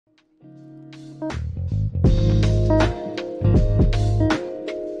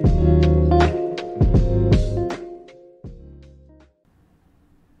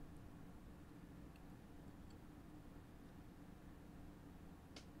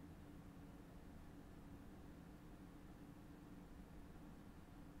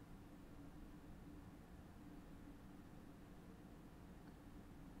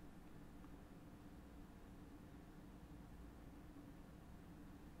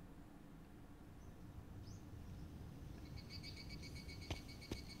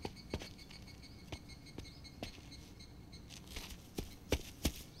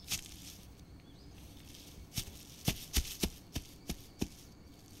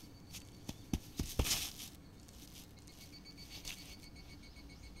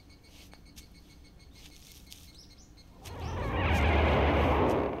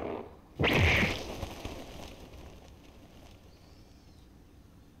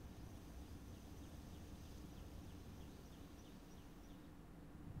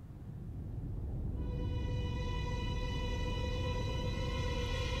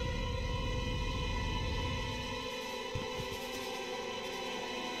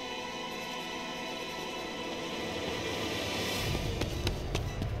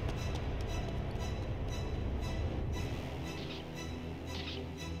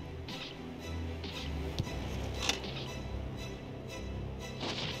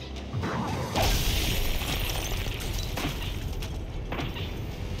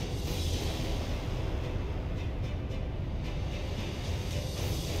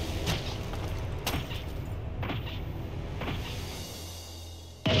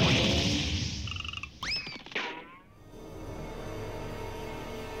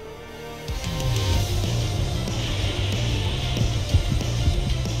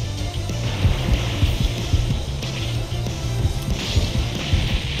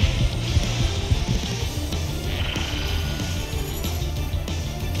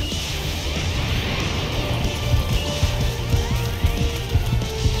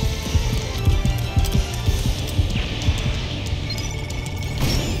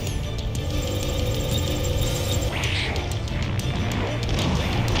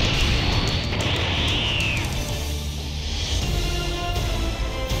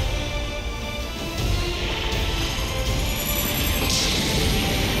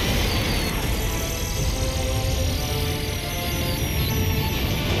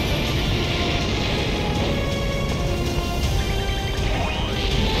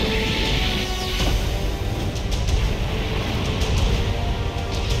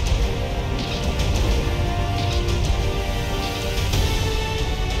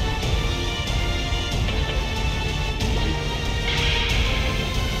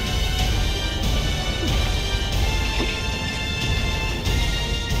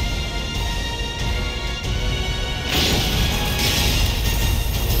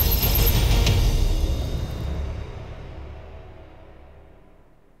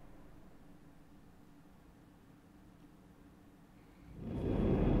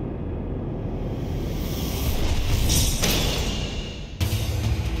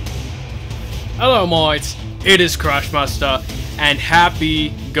Hello mods, it is Crashmaster, and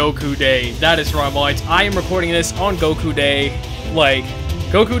happy Goku Day. That is right mods, I am recording this on Goku Day. Like,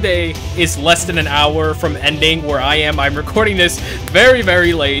 Goku Day is less than an hour from ending where I am. I'm recording this very,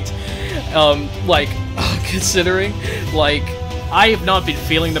 very late. Considering, like, I have not been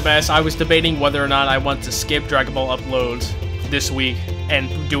feeling the best. I was debating whether or not I want to skip Dragon Ball uploads this week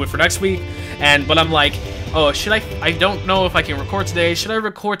and do it for next week. But I'm like, oh, should I don't know if I can record today. Should I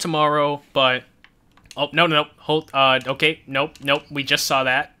record tomorrow? But, oh, no, hold, okay, nope, we just saw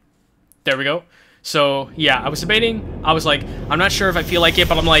that. There we go. So, yeah, I was debating. I was like, I'm not sure if I feel like it,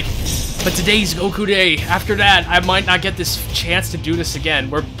 but I'm like, but today's Goku Day. After that, I might not get this chance to do this again.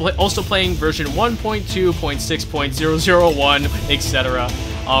 We're also playing version 1.2.6.001, etc.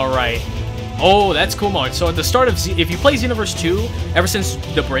 Alright. Oh, that's cool mod. So at the start of if you play Xenoverse 2, ever since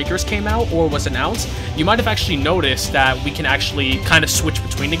the Breakers came out or was announced, you might have actually noticed that we can actually kind of switch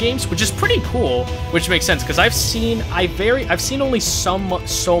between the games, which is pretty cool, which makes sense because I've seen only so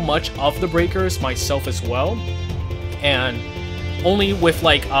much of the Breakers myself as well, and only with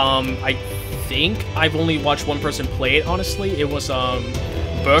like I think I've only watched one person play it. Honestly, it was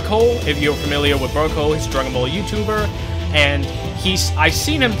Burko. If you're familiar with Burko, he's a Dragon Ball YouTuber. And I've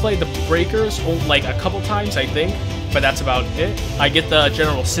seen him play the Breakers like a couple times, I think, but that's about it. I get the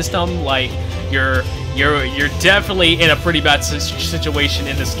general system. Like, you're definitely in a pretty bad situation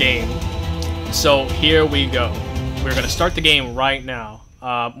in this game. So here we go. We're gonna start the game right now.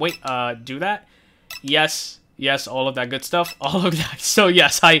 Do that? Yes, Yes, all of that good stuff. All of that. So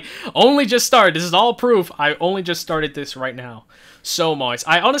yes, I only just started. This is all proof. I only just started this right now. So moist.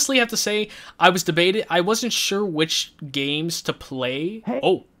 I honestly have to say, I was debated. I wasn't sure which games to play. Hey,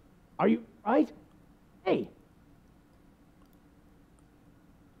 oh. Are you right? Hey.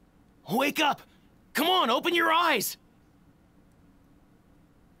 Wake up! Come on, open your eyes!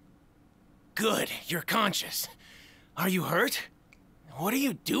 Good, you're conscious. Are you hurt? What are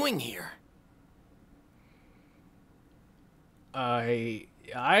you doing here? I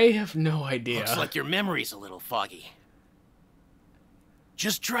have no idea. Looks like your memory's a little foggy.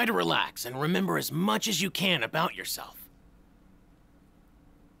 Just try to relax and remember as much as you can about yourself.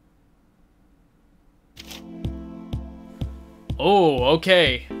 Oh,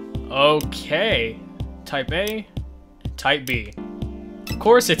 okay. Okay. Type A, Type B. Of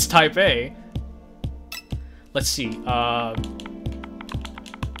course it's Type A. Let's see.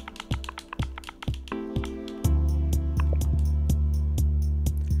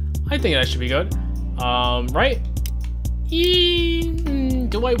 I think that should be good. Right?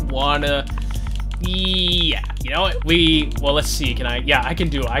 Do I wanna? Yeah. You know what? Well, let's see. Can I? Yeah, I can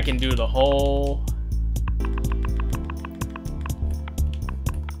do the whole.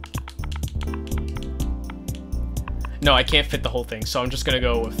 No, I can't fit the whole thing, so I'm just gonna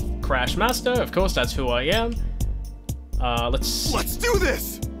go with Crash Master. Of course, that's who I am. Let's do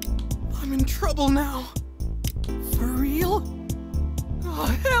this! I'm in trouble now. For real? Oh,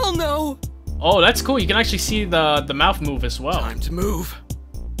 hell no! Oh, that's cool. You can actually see the mouth move as well. Time to move.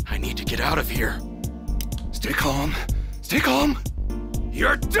 I need to get out of here. Stay calm. Stay calm.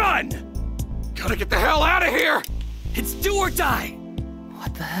 You're done! Gotta get the hell out of here! It's do or die!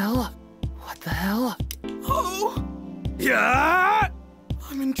 What the hell? What the hell? Oh! Yeah!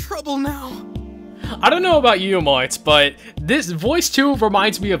 I'm in trouble now. I don't know about you, Moits, but this voice 2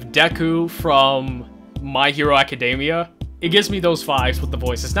 reminds me of Deku from My Hero Academia. It gives me those vibes with the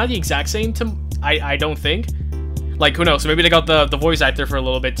voice. It's not the exact same to I don't think. Like, who knows? Maybe they got the voice actor for a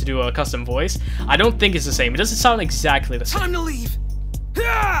little bit to do a custom voice. I don't think it's the same. It doesn't sound exactly the same. Time to leave!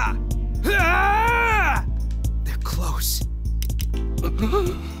 Ah! Ah! They're close.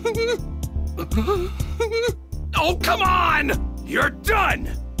 Oh, come on! You're done!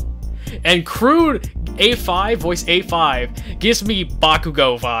 And crude A5, voice A5, gives me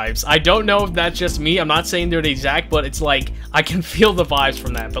Bakugo vibes. I don't know if that's just me. I'm not saying they're the exact, but it's like, I can feel the vibes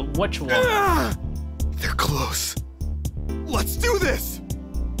from that. But which one? Ah! They're close. Let's do this!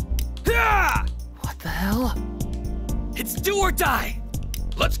 Ah! What the hell? It's do or die!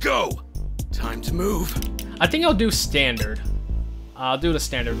 Let's go! Time to move. I think I'll do standard. I'll do the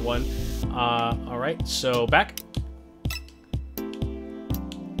standard one. Alright, so back.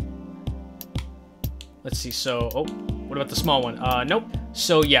 Let's see, so, oh, what about the small one? Nope.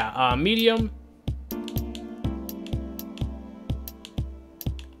 So yeah, medium.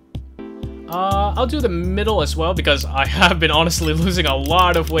 I'll do the middle as well because I have been honestly losing a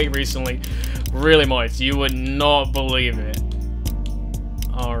lot of weight recently. Really much. You would not believe it.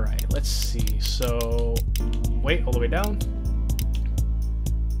 Alright, let's see. So, wait, all the way down.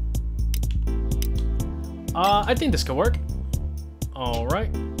 I think this could work.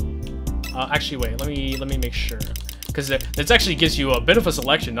 Alright. Actually, wait, let me make sure. Because this actually gives you a bit of a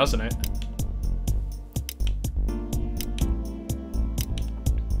selection, doesn't it?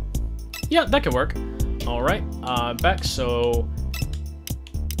 Yeah, that could work. Alright, back, so...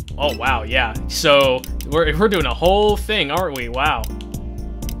 Oh, wow, yeah. So, we're doing a whole thing, aren't we? Wow.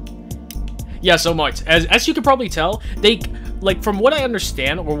 Yeah, so much. As you can probably tell, they... Like, from what I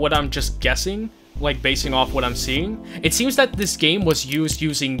understand, or what I'm just guessing, like, basing off what I'm seeing, it seems that this game was used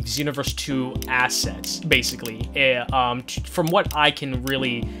using Xenoverse 2 assets, basically. From what I can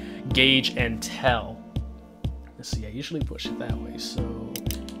really gauge and tell. Let's see, I usually push it that way, so...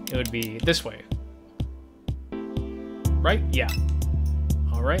 It would be this way. Right? Yeah.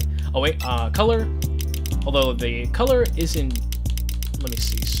 Alright. Oh, wait. Color. Although the color isn't... Let me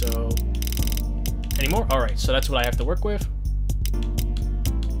see. So... Anymore? Alright. So that's what I have to work with.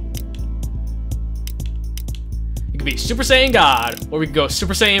 It could be Super Saiyan God. Or we could go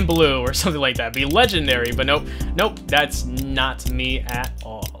Super Saiyan Blue or something like that. Be legendary. But nope. Nope. That's not me at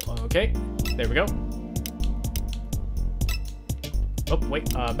all. Okay. There we go. Oh,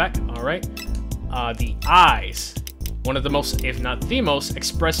 wait, back. Alright. The eyes. One of the most, if not the most,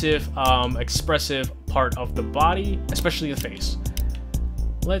 expressive part of the body, especially the face.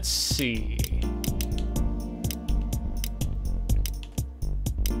 Let's see.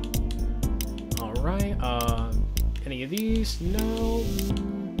 Alright, any of these? No.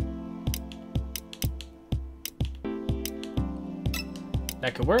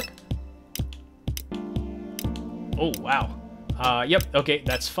 That could work. Oh, wow. Yep, okay,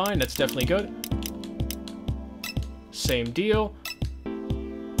 that's fine. That's definitely good. Same deal.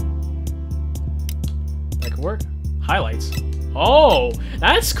 That could work. Highlights. Oh,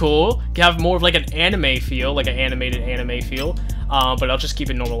 that's cool. You have more of like an anime feel, like an animated anime feel. But I'll just keep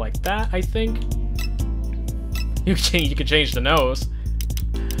it normal like that, I think. You can change the nose.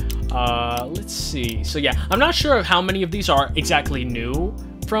 Let's see. So yeah, I'm not sure of how many of these are exactly new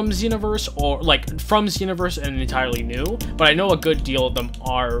from Xenoverse, or like from Xenoverse and entirely new, but I know a good deal of them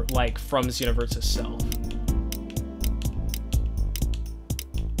are like from Xenoverse itself.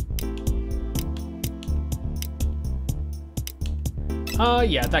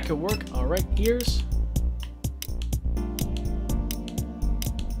 Yeah, that could work. All right, ears.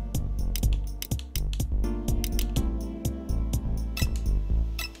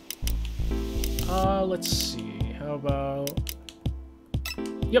 Let's see. How about...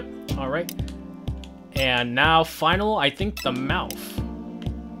 Yep, all right. And now, final, I think the mouth.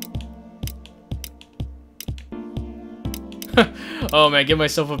 Oh man, give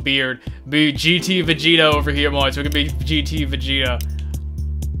myself a beard. Be GT Vegeta over here, mods. We could be GT Vegeta.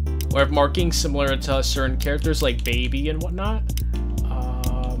 Or have markings similar to certain characters like Baby and whatnot.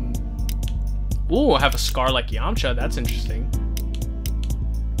 Ooh, I have a scar like Yamcha. That's interesting.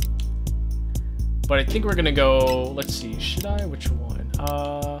 But I think we're gonna go. Let's see. Should I? Which one?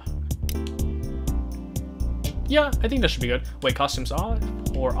 Yeah, I think that should be good. Wait, costumes on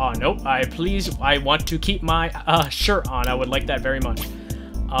or on? Nope. I want to keep my shirt on. I would like that very much.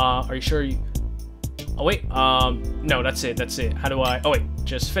 Are you sure? Oh wait. No, that's it. That's it. How do I? Oh wait,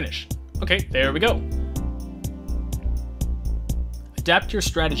 just finish. Okay, there we go. Adapt your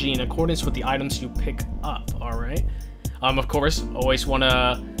strategy in accordance with the items you pick up. All right. Of course, always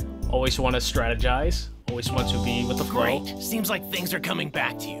wanna strategize. Always want to be with the flow. Great. Seems like things are coming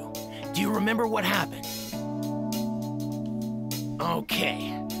back to you. Do you remember what happened?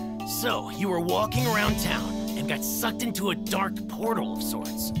 Okay. So, you were walking around town and got sucked into a dark portal of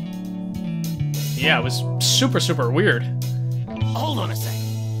sorts. Yeah, it was super, super weird. Hold on a second.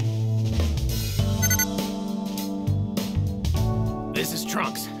 This is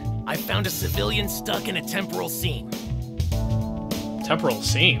Trunks. I found a civilian stuck in a temporal seam. Temporal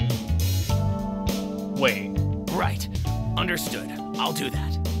Seam? Wait. Right. Understood. I'll do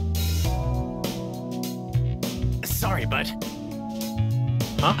that. Sorry, bud.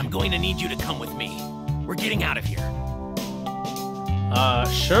 Huh? I'm going to need you to come with me. We're getting out of here.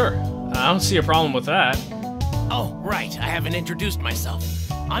 Sure. I don't see a problem with that. Oh, right. I haven't introduced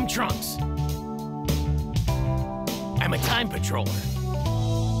myself. I'm Trunks. I'm a time patroller.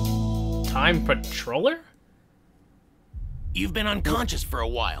 Time patroller? You've been unconscious for a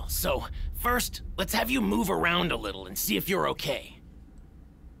while, so first, let's have you move around a little and see if you're okay.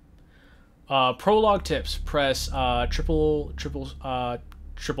 Prologue tips. Press triple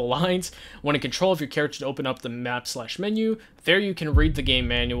lines when in control of your character to open up the map/menu. There you can read the game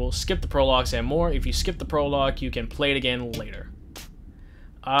manual, skip the prologues and more. If you skip the prologue, you can play it again later.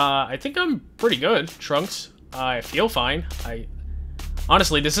 I think I'm pretty good, Trunks. I feel fine.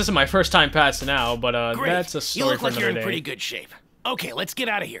 Honestly, this isn't my first time passing out, but that's a story for another day. You look like you're in pretty good shape. Okay, let's get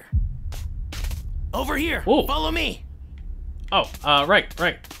out of here. Over here. Ooh. Follow me. Oh, right.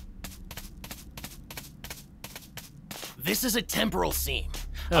 This is a temporal seam.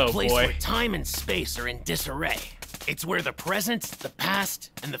 Oh, A place boy. where time and space are in disarray. It's where the present, the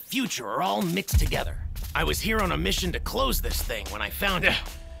past, and the future are all mixed together. I was here on a mission to close this thing when I found it.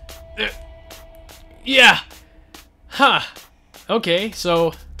 Yeah. Huh. Okay,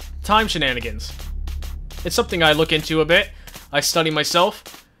 so time shenanigans. It's something I look into a bit. I study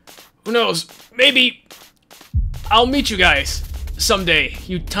myself. Who knows? Maybe I'll meet you guys someday,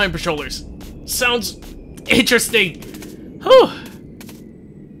 you time patrollers. Sounds interesting. Whew.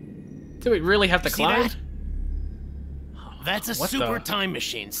 Do we really have to See climb? that? That's a What super the- time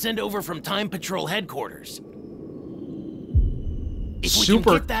machine sent over from Time Patrol headquarters. If we Super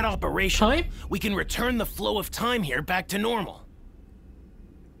can get that operation, time? we can return the flow of time here back to normal.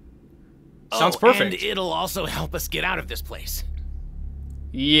 Sounds Oh, perfect. And it'll also help us get out of this place.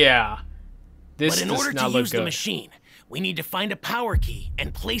 Yeah. This But in does order to not look use the good. machine, we need to find a power key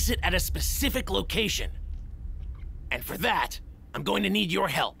and place it at a specific location. And for that, I'm going to need your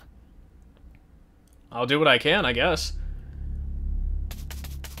help. I'll do what I can, I guess.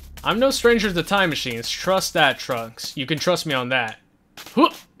 I'm no stranger to time machines. Trust that, Trunks. You can trust me on that.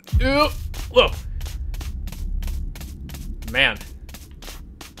 Whoa. Man.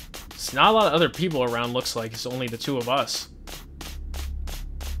 There's not a lot of other people around, looks like. It's only the two of us.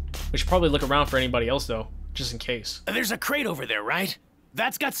 We should probably look around for anybody else, though, just in case. There's a crate over there, right?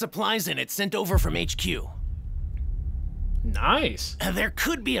 That's got supplies in it sent over from HQ. Nice. There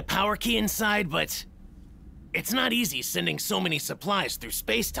could be a power key inside, but it's not easy sending so many supplies through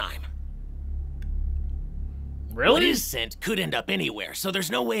space-time. Really? What is sent could end up anywhere, so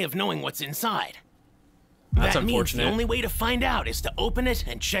there's no way of knowing what's inside. That's That means unfortunate. the only way to find out is to open it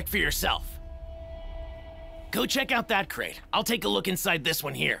and check for yourself. Go check out that crate. I'll take a look inside this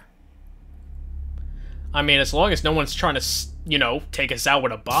one here. I mean, as long as no one's trying to, you know, take us out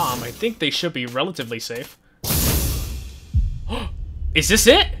with a bomb, I think they should be relatively safe. Is this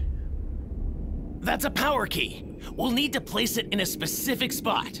it? That's a power key. We'll need to place it in a specific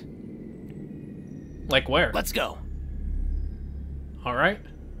spot. Like where? Let's go. All right.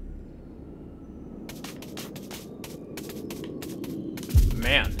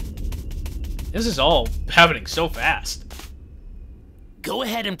 Man, this is all happening so fast. Go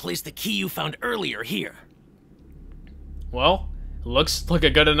ahead and place the key you found earlier here. Well, looks like a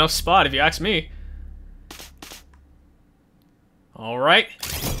good enough spot if you ask me. All right.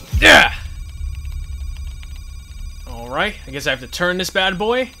 Yeah. All right. I guess I have to turn this bad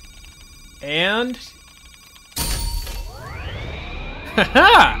boy. And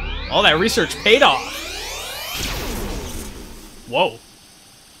haha! All that research paid off. Whoa.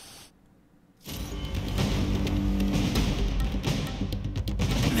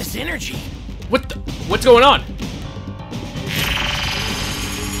 This energy. What's going on?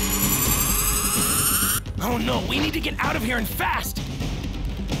 Oh no, we need to get out of here and fast.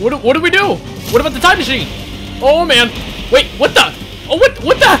 What do we do? What about the time machine? Oh man. Wait, what the? Oh, what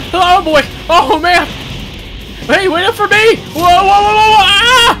the? Oh boy. Oh man. Hey, wait up for me. Whoa, whoa, whoa, whoa, whoa.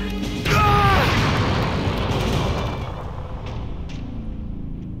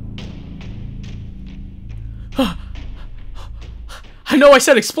 Ah! I know I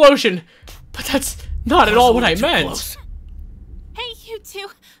said explosion, but that's not at all what I meant. Close. Hey, you two.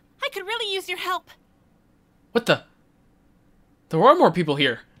 I could really use your help. What the? There are more people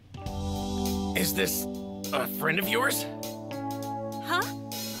here. Is this a friend of yours? Huh?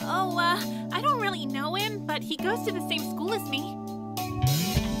 Oh, I don't really know him, but he goes to the same school as me.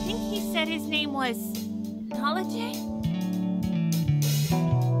 I think he said his name was Knowledge?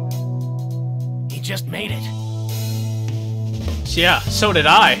 He just made it. Yeah, so did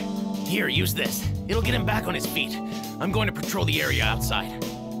I. Here, use this. It'll get him back on his feet. I'm going to patrol the area outside.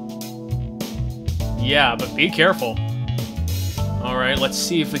 Yeah, but be careful. Alright, let's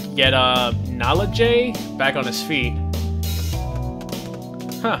see if we can get Knowledge back on his feet.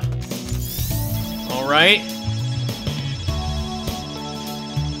 Huh. Alright.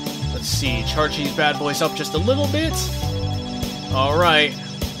 Let's see, charge these bad boys up just a little bit. Alright.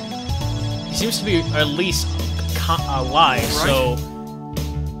 He seems to be at least alive, so...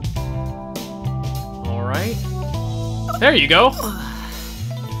 Alright. There you go.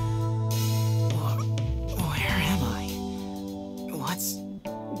 Where am I? What's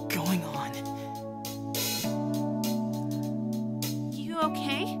going on? You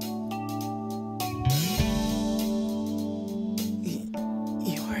okay?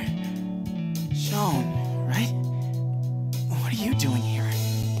 You're Sean, right? What are you doing here?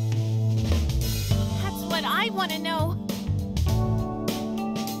 That's what I want to know.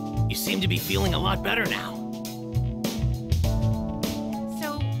 You seem to be feeling a lot better now.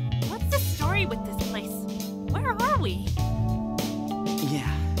 So, what's the story with this place? Where are we? Yeah.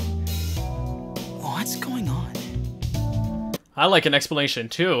 What's going on? I like an explanation,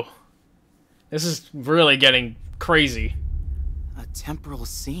 too. This is really getting crazy. A temporal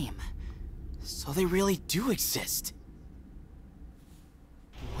seam. So they really do exist.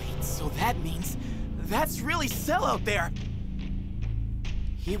 Wait, so that means that's really Cell out there.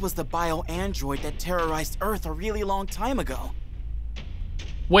 He was the bio-android that terrorized Earth a really long time ago.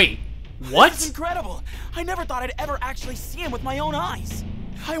 Wait, That's what? incredible! I never thought I'd ever actually see him with my own eyes.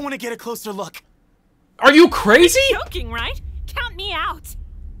 I want to get a closer look. Are you crazy? Joking, right? Count me out.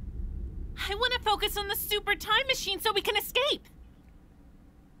 I want to focus on the super time machine so we can escape.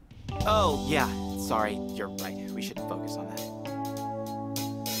 Oh, yeah. Sorry, you're right. We should focus on that.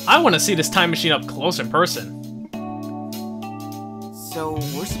 I want to see this time machine up close in person. So,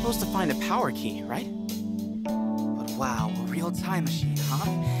 we're supposed to find a power key, right? But wow, a real time machine, huh?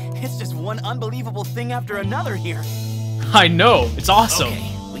 It's just one unbelievable thing after another here. I know, it's awesome.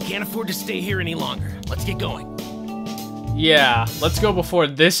 Okay, we can't afford to stay here any longer. Let's get going. Yeah, let's go before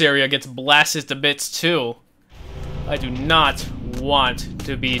this area gets blasted to bits too. I do not want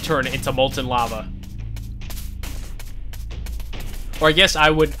to be turned into molten lava. Or I guess I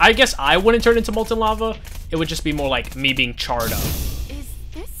wouldn't turn into molten lava. It would just be more like me being charred up. Is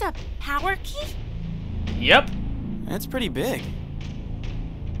this a power key? Yep. That's pretty big.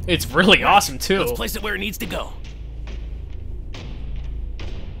 It's really awesome too. Let's place it where it needs to go.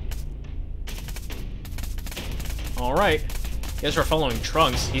 Alright. You guys are following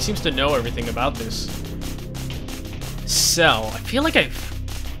Trunks. He seems to know everything about this. Cell. I feel like I've...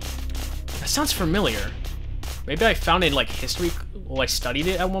 That sounds familiar. Maybe I found it in, like, history... Well, I studied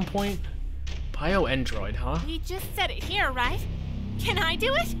it at one point. Bio-Android, huh? We just set it here, right? Can I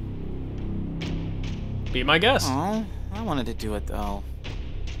do it? Be my guest. Oh, I wanted to do it though.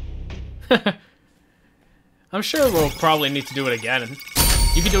 I'm sure we'll probably need to do it again.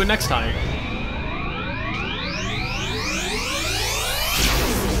 You can do it next time.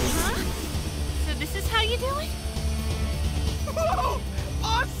 Huh? So this is how you do it? Whoa!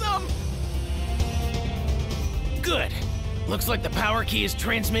 Awesome! Good. Looks like the power key is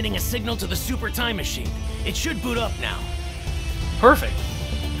transmitting a signal to the super time machine. It should boot up now. Perfect.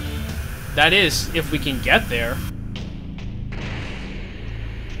 That is, if we can get there.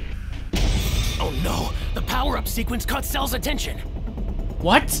 Oh no, the power-up sequence caught Cell's attention.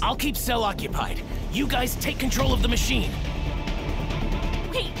 What? I'll keep Cell occupied. You guys take control of the machine.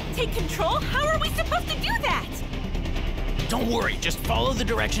 Wait, take control? How are we supposed to do that? Don't worry, just follow the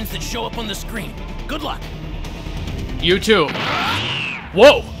directions that show up on the screen. Good luck. You too.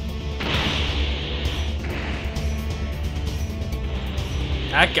 Whoa!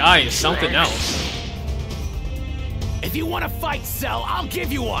 That guy is something else. If you want to fight Cell, I'll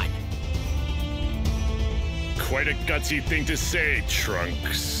give you one. Quite a gutsy thing to say,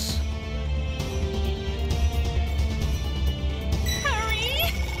 Trunks. Hurry!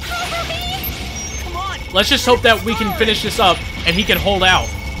 Hurry! Come on. Let's just hope that we can finish this up and he can hold out.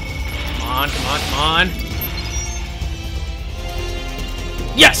 Come on, come on, come on.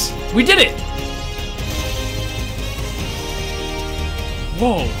 Yes! We did it!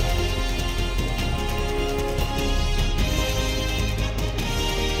 Whoa.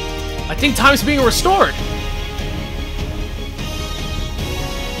 I think time's being restored.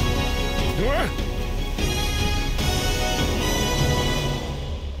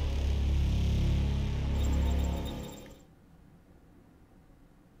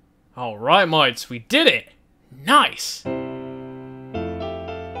 Alright, mates, we did it! Nice!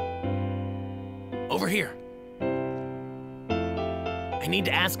 Over here. I need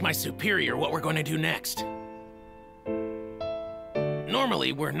to ask my superior what we're going to do next.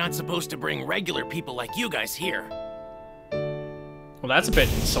 Normally, we're not supposed to bring regular people like you guys here. Well, that's a bit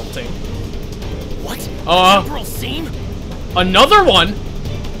insulting. What? Temporal Seam? Another one?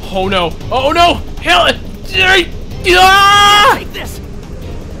 Oh no. Oh no! Hell! Ah! Take this!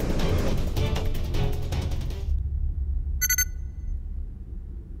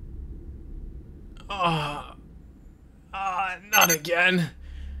 Not again.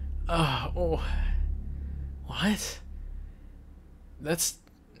 Oh. What? That's...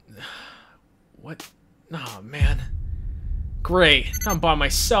 What? Oh, man. Great. I'm by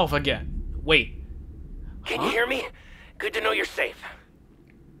myself again. Wait. Can you hear me? Good to know you're safe.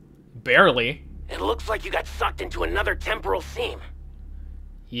 Barely. It looks like you got sucked into another temporal seam.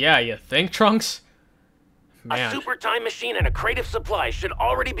 Yeah, you think, Trunks? Man. A super time machine and a crate of supplies should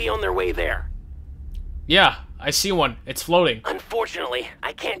already be on their way there. Yeah, I see one. It's floating. Unfortunately,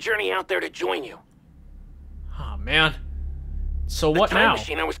 I can't journey out there to join you. Oh, man. So what The time now?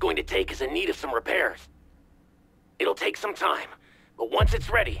 machine I was going to take is in need of some repairs. It'll take some time, but once it's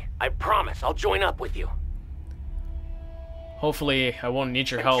ready, I promise I'll join up with you. Hopefully, I won't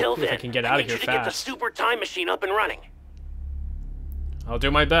need your help Until if then, I can get out of here I need you to get the fast. super time machine up and running. I'll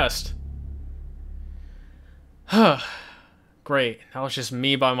do my best. Great. That was just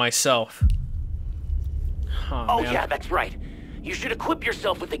me by myself. Oh man. yeah, that's right. You should equip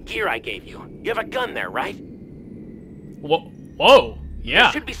yourself with the gear I gave you. You have a gun there, right? Whoa. Yeah.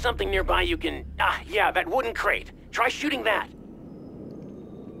 There should be something nearby you can... yeah, that wooden crate. Try shooting that.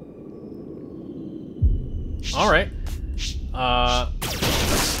 Alright.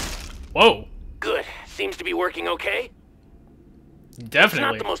 Whoa. Good. Seems to be working okay. It's not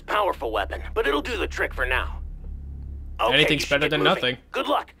Definitely. the most powerful weapon, but it'll do the trick for now. Okay, Anything's you should better get than moving. nothing. Good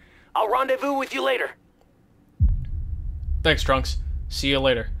luck. I'll rendezvous with you later. Thanks, Trunks. See you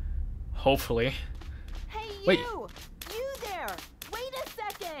later. Hopefully. Hey, Wait. you! You there! Wait a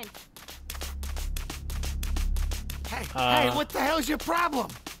second! Hey, what the hell's your problem?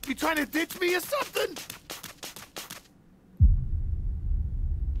 You trying to ditch me or something?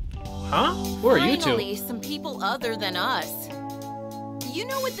 Huh? Who are you Finally, two? some people other than us. You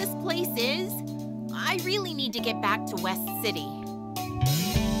know what this place is? I really need to get back to West City.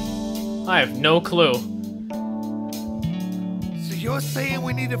 I have no clue. So you're saying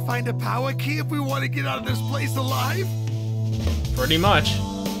we need to find a power key if we want to get out of this place alive? Pretty much.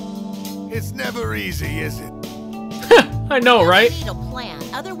 It's never easy, is it? I know, right? We need a plan,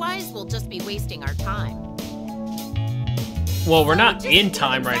 otherwise we'll just be wasting our time. Well, we're not So in just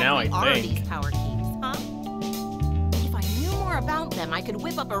time what right now, I exactly are think. these power keys, huh? If I knew more about them, I could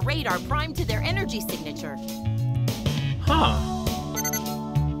whip up a radar primed to their energy signature. Huh.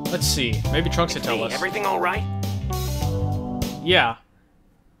 Let's see. Maybe Trunks will tell Hey, us. everything all right? Yeah.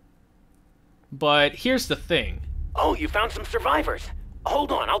 But here's the thing. Oh, you found some survivors.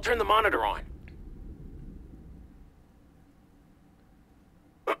 Hold on, I'll turn the monitor on.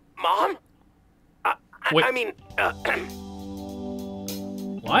 Mom? Wait. I mean,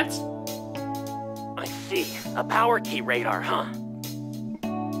 What? I see. A power key radar, huh?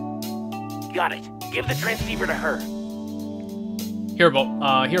 Got it. Give the transceiver to her. Here,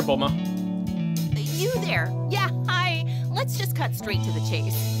 Bulma. You there? Yeah, hi. Let's just cut straight to the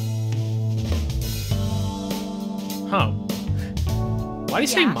chase. Huh. Why did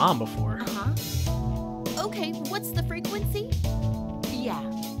you say Yeah. mom before? Uh-huh. Okay, what's the frequency? Yeah,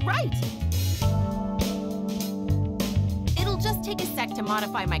 right. It'll just take a sec to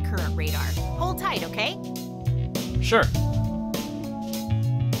modify my current radar. Hold tight, okay? Sure.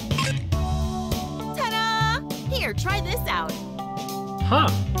 Ta-da! Here, try this out. Huh.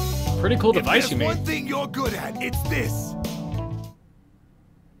 Pretty cool If device there's you made. one thing you're good at, it's this.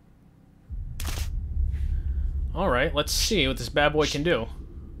 Alright, let's see what this bad boy can do.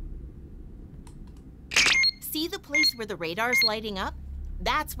 See the place where the radar's lighting up?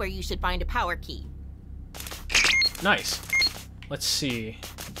 That's where you should find a power key. Nice. Let's see.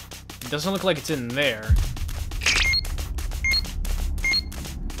 It doesn't look like it's in there.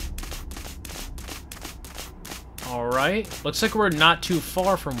 Alright. Looks like we're not too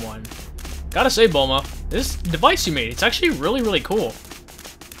far from one. Gotta say, Bulma, this device you made, it's actually really, really cool.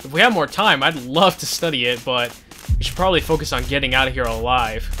 If we have more time, I'd love to study it, but we should probably focus on getting out of here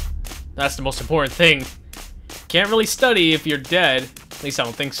alive. That's the most important thing. Can't really study if you're dead. At least I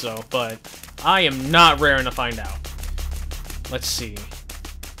don't think so, but I am not raring to find out. Let's see.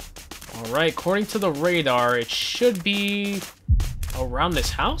 Alright, according to the radar, it should be around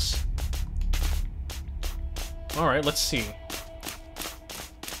this house? Alright, let's see.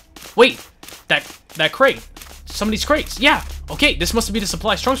 Wait! That crate! Somebody's crates! Yeah! Okay, this must be the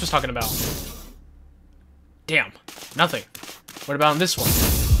supplies Trunks was talking about. Damn. Nothing. What about this one?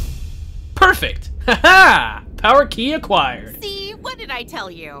 Perfect! Haha! Power key acquired. See, what did I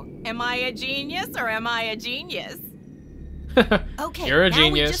tell you? Am I a genius or am I a genius? Okay, You're a now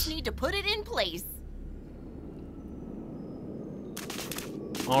genius. we just need to put it in place.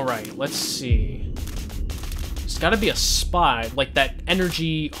 Alright, let's see. There's gotta be a spot, like that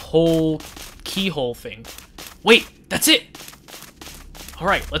energy hole keyhole thing. Wait, that's it!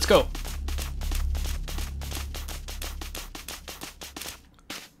 Alright, let's go.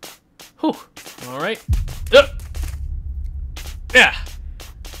 Whew. Alright. Yeah.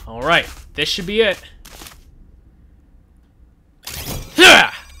 Alright, this should be it.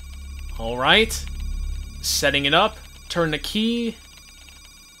 Yeah. Alright. Setting it up. Turn the key.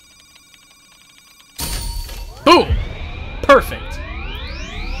 Boom! Perfect.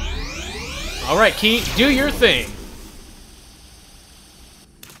 Alright, Key, do your thing.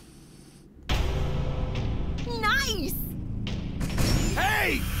 Nice!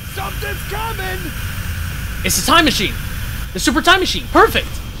 Hey, something's coming. It's the time machine. The super time machine. Perfect.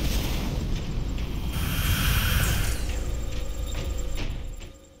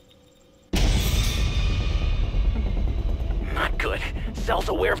 Not good. Cell's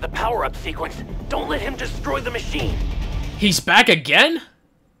aware of the power-up sequence. Don't let him destroy the machine. He's back again?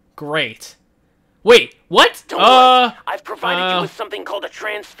 Great. Wait, what? Don't worry. I've provided you with something called a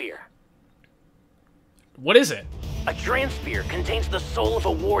transphere. What is it? A transphere contains the soul of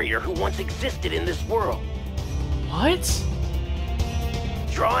a warrior who once existed in this world. What?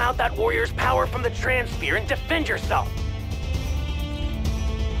 Draw out that warrior's power from the transphere and defend yourself.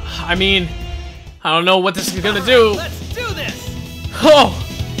 I mean, I don't know what this is gonna do. Let's do this! Oh,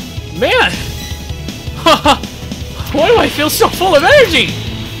 man. Why do I feel so full of energy?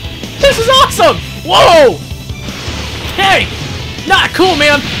 This is awesome! Whoa! Hey! Not cool,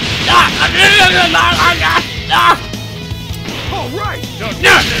 man! All right. Don't use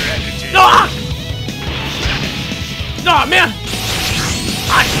their energy. Nah, man!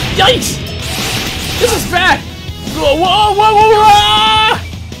 Yikes! This is bad! Whoa, whoa, whoa, whoa, whoa!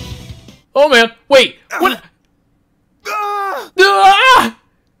 Oh, man. Wait, what?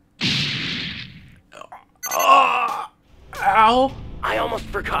 Ow. I almost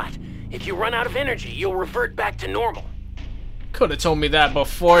forgot. If you run out of energy, you'll revert back to normal. Could have told me that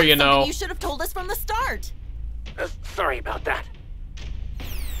before, you know. You should have told us from the start. Sorry about that.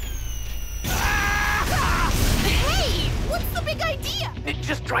 Hey, what's the big idea?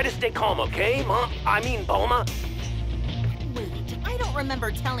 Just try to stay calm, okay, Mom? I mean, Bulma.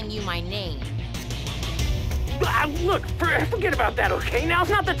 remember telling you my name. Look, forget about that, okay? Now's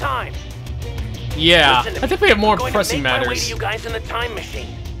not the time. Yeah, Listen to I think me. we have more I'm going pressing to make my way matters. to you guys in the time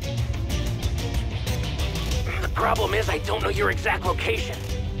machine. The problem is I don't know your exact location.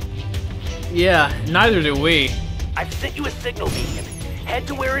 Yeah, neither do we. I've sent you a signal beacon. Head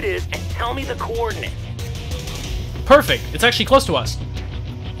to where it is and tell me the coordinates. Perfect. It's actually close to us.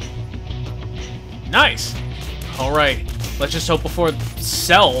 Nice. Alright. Let's just hope before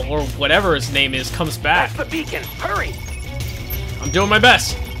Cell, or whatever his name is, comes back. That's the beacon. Hurry! I'm doing my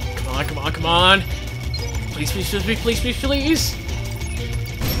best. Come on, come on, come on. Please, please, please, please, please, please.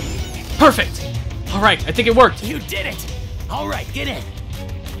 Perfect. Alright, I think it worked. You did it! Alright, get in.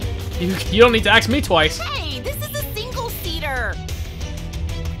 You don't need to ask me twice. Hey, this is a single-seater.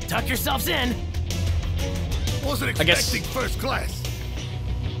 Tuck yourselves in. Wasn't I guess- expecting first class.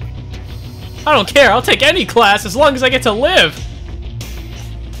 I don't care. I'll take any class as long as I get to live.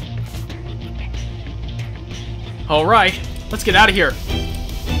 Alright, let's get out of here.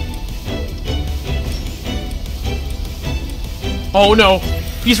 Oh no,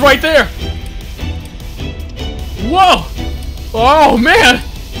 he's right there. Whoa! Oh man!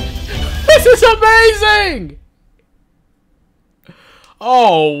 This is amazing!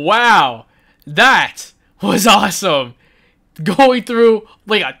 Oh wow! That was awesome! Going through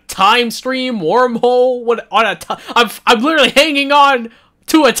like a time stream wormhole. What on a I'm literally hanging on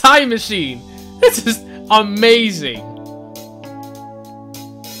to a time machine. This is amazing.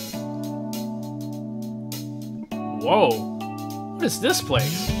 Whoa. What is this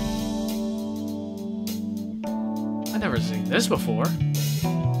place? I've never seen this before.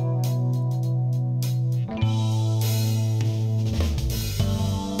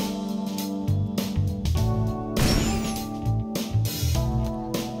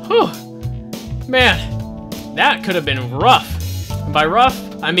 Whew. Man, that could have been rough. And by rough,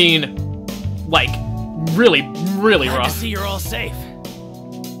 I mean, like, really, really Glad to rough. see you're all safe.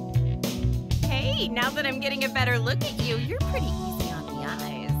 Hey, now that I'm getting a better look at you, you're pretty easy on the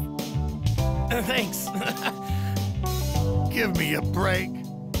eyes. Thanks. Give me a break.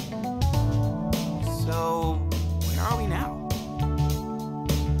 So, where are we now?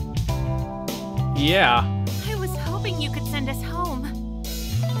 Yeah. I was hoping you could send us home.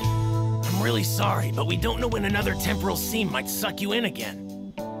 I'm really sorry, but we don't know when another temporal seam might suck you in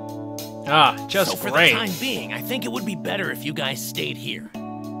again. Ah, just So for great. the time being, I think it would be better if you guys stayed here.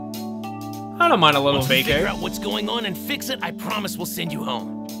 I don't mind a little Once we figure vacay. out what's going on and fix it, I promise we'll send you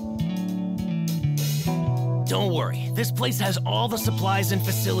home. Don't worry, this place has all the supplies and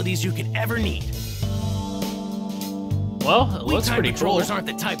facilities you could ever need. Well, it We looks time pretty cool. controllers aren't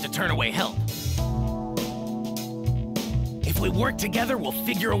the type to turn away help. If we work together, we'll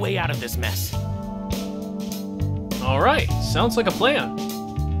figure a way out of this mess. Alright, sounds like a plan.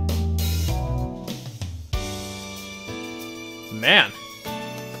 Man,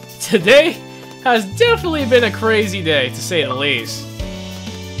 today has definitely been a crazy day, to say the least.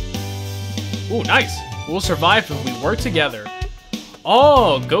 Ooh, nice. We'll survive if we work together.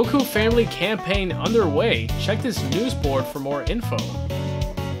 Oh, Goku Family Campaign underway. Check this news board for more info.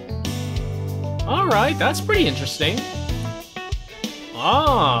 Alright, that's pretty interesting.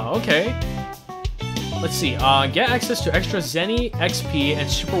 Ah, okay. Let's see, get access to extra Zenny, XP, and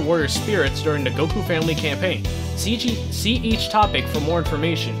Super Warrior Spirits during the Goku Family Campaign. See each topic for more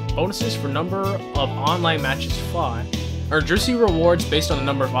information. Bonuses for number of online matches fought. Earn jersey rewards based on the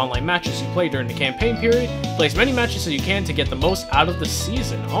number of online matches you play during the campaign period. Play as many matches as you can to get the most out of the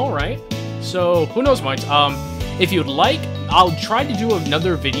season. Alright. So, who knows much. If you'd like, I'll try to do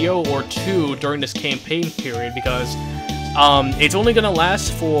another video or two during this campaign period because it's only gonna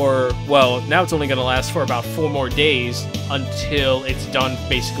last for, well, now it's only gonna last for about 4 more days until it's done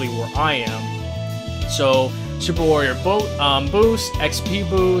basically where I am. So, Super Warrior boost, XP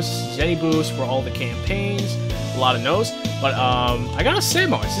boost, Zenny boost for all the campaigns, a lot of those. But I gotta say,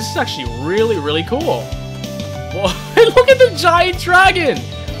 Mars, this is actually really, really cool. Whoa, look at the giant dragon!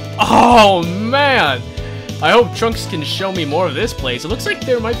 Oh man! I hope Trunks can show me more of this place. It looks like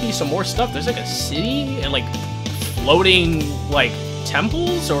there might be some more stuff. There's like a city and like floating like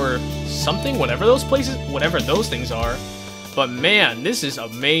temples or something, whatever those places, whatever those things are. But man, this is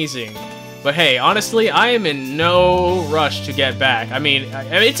amazing. But hey, honestly, I am in no rush to get back. I mean,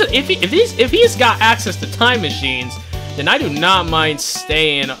 if he's got access to time machines, then I do not mind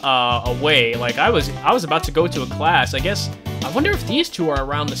staying away. Like I was about to go to a class. I guess I wonder if these two are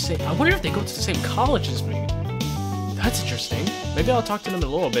around the same. I wonder if they go to the same college as me. That's interesting. Maybe I'll talk to them in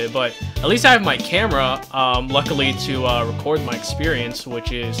a little bit, but at least I have my camera, luckily, to record my experience,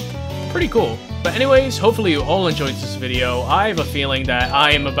 which is pretty cool. But anyways, hopefully you all enjoyed this video. I have a feeling that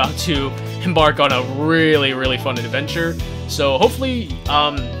I am about to embark on a really, really fun adventure. So hopefully,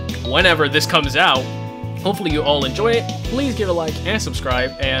 whenever this comes out, hopefully you all enjoy it. Please give a like and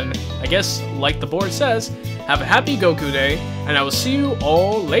subscribe, and I guess, like the board says, have a happy Goku Day, and I will see you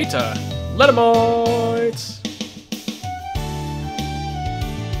all later. Later, mates!